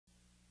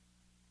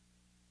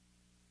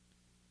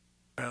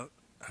Well,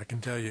 I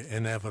can tell you,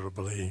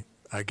 inevitably,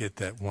 I get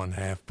that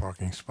 1/2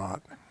 parking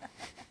spot.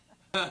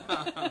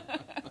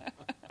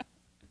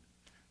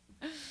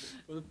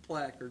 With a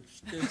placard,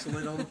 stencil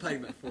it on the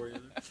pavement for you.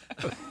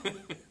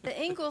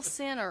 The Ingalls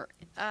Center,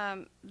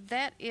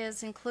 that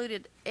is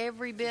included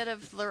every bit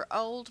of their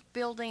old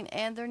building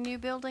and their new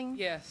building?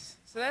 Yes.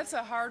 So that's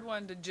a hard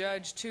one to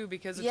judge, too,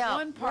 because it's Yeah,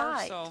 one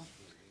parcel. right.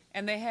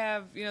 And they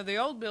have, the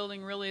old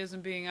building really isn't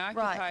being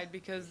occupied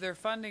because their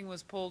funding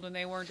was pulled and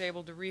they weren't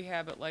able to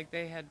rehab it like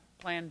they had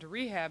planned to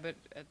rehab it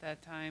at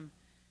that time.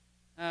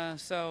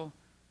 So,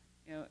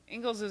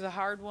 Ingalls is a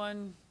hard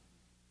one.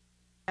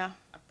 Yeah.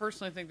 I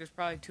personally think there's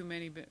probably too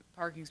many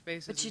parking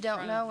spaces. But you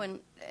don't know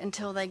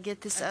until they get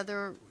this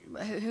other,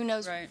 who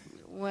knows Right.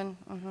 when.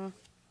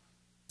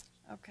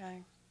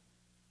 Okay.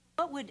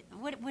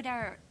 What would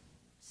our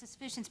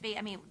suspicions be?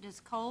 I mean, does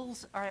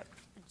Kohl's, or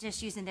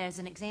just using that as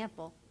an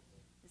example,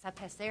 as I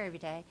pass there every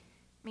day,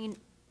 I mean,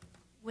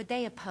 would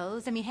they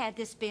oppose? I mean, had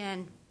this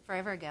been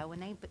forever ago when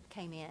they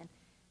came in,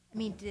 I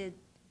mean,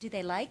 do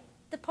they like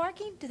the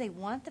parking? Do they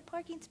want the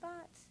parking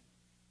spots?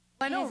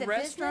 I know Is it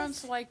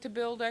restaurants business? like to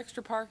build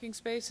extra parking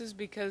spaces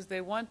because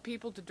they want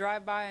people to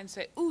drive by and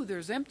say, ooh,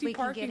 there's empty We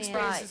can parking get in.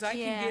 spaces, Right, I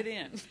yeah. can get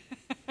in.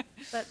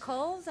 But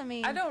Kohl's, I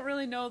mean. I don't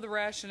really know the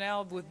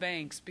rationale with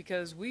banks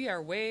because we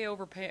are way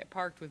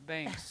parked with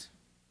banks.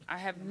 I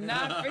have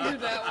not figured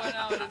that one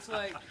out. It's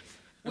like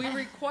we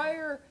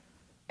require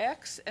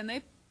X and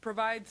they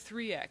provide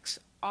 3X.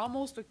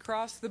 Almost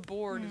across the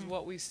board is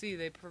what we see.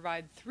 They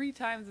provide 3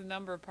 times the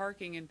number of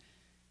parking. And,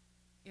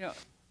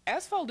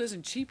 asphalt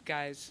isn't cheap,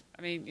 guys.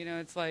 I mean,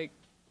 it's like,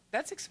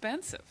 that's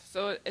expensive.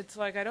 So it's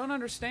like, I don't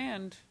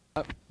understand.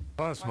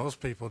 Plus, most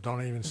people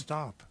don't even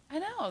stop. I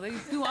know. They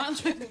do on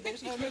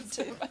There's no need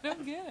to. I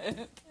don't get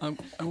it.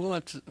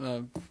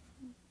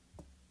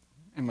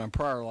 In my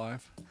prior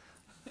life,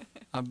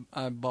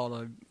 I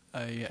bought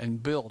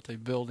and built a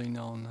building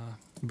on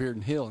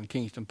Bearden Hill in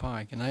Kingston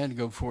Pike, and I had to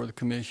go before the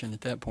commission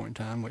at that point in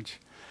time, which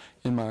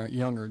in my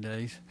younger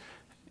days,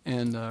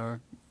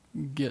 and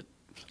get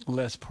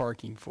less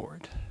parking for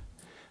it.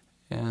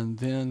 And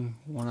then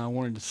when I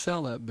wanted to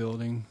sell that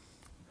building,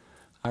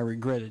 I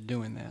regretted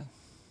doing that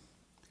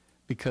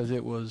because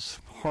it was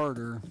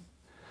harder.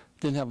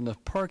 Didn't have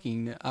enough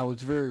parking. I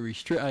was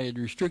I had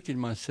restricted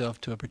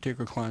myself to a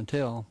particular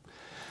clientele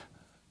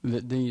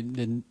that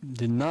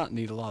did not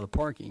need a lot of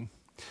parking.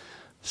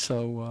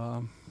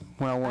 So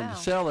when I wanted to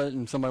sell it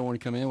and somebody wanted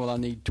to come in, well, I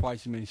need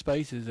twice as many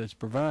spaces as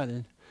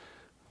provided.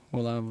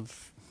 Well,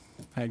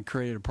 I had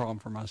created a problem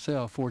for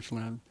myself.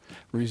 Fortunately, I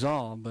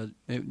resolved, but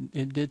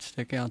it did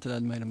stick out that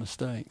I'd made a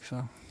mistake.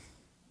 So.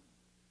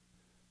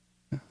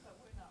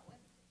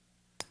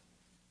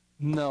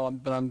 No,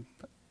 but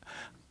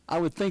I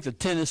would think the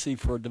tendency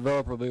for a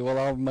developer would be, well,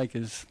 I'll make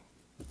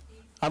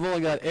I've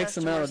only got X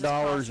amount of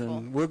dollars,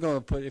 and we're going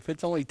to put, if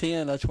it's only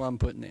 10, that's what I'm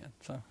putting in.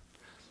 So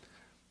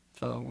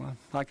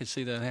I could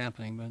see that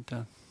happening,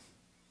 but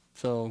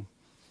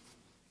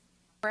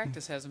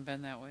Practice hasn't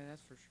been that way,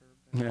 that's for sure.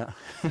 Yeah.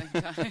 At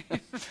the same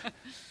time.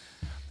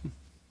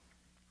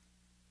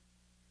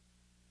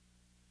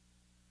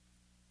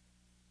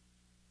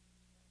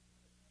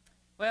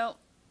 Well.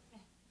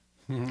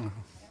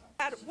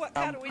 How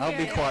do we I'll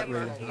be get quiet,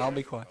 here? Rita. I'll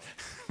be quiet.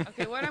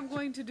 Okay, what I'm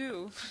going to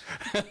do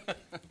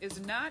is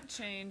not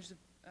change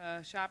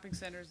shopping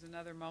centers and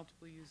other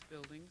multiple-use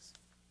buildings.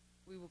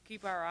 We will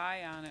keep our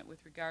eye on it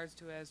with regards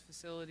to as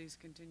facilities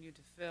continue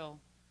to fill.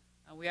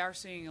 We are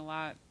seeing a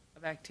lot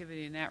of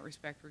activity in that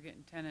respect. We're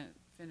getting tenant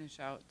finish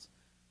outs.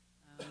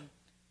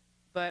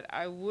 But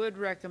I would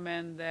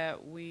recommend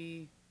that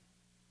we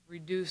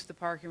reduce the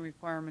parking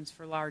requirements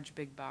for large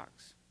big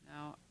box.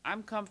 Now,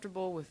 I'm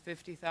comfortable with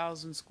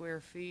 50,000 square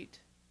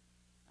feet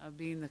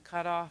being the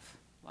cutoff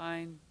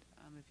line.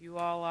 If you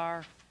all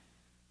are,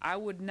 I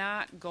would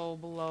not go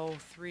below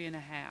 3.5.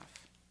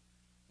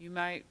 You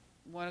might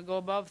want to go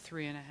above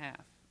 3.5,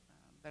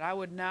 but I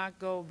would not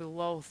go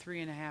below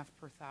 3.5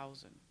 per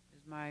thousand.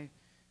 Is my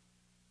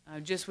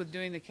just with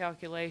doing the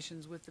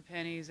calculations with the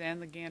pennies and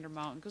the Gander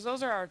Mountain, because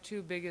those are our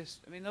two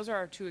biggest. I mean, those are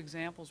our two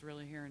examples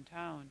really here in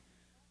town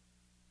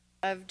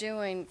Of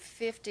doing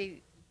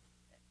 50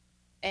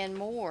 and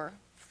more,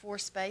 4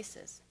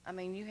 spaces. I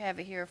mean, you have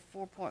it here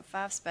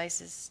 4.5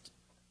 spaces,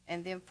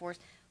 and then 4.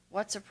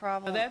 What's the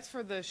problem? Well, that's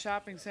for the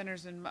shopping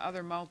centers and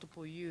other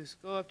multiple use.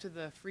 Go up to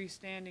the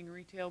freestanding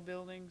retail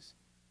buildings.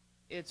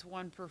 It's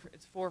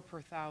 4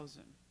 per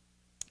thousand.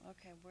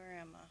 Okay, where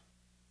am I?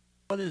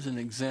 What is an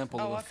example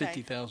of a okay.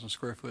 50,000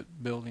 square foot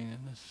building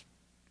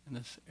in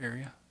this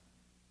area?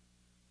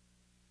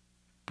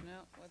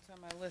 No, what's on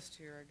my list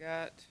here? I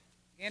got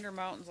Gander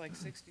Mountain's like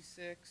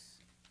 66,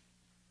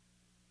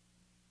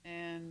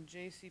 and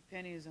J.C.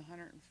 Penney is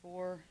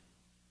 104.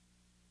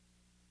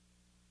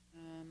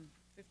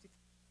 50.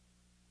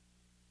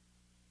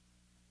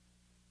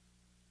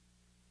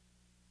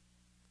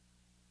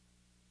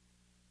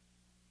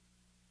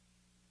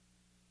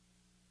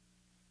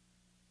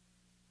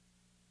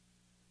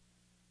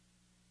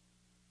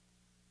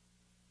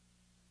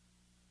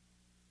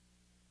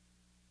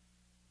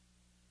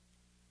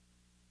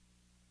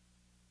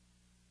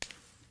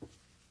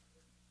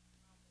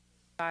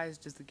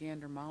 sized as the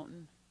Gander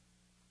Mountain.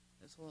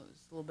 It's a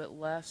little bit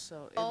less,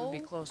 so it would be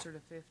Old? closer to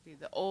 50.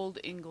 The old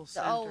Ingalls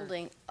The Center.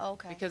 old,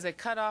 okay. Because they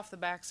cut off the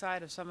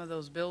backside of some of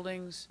those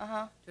buildings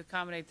Uh-huh. to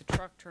accommodate the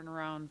truck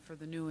turnaround for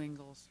the new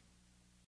Ingalls.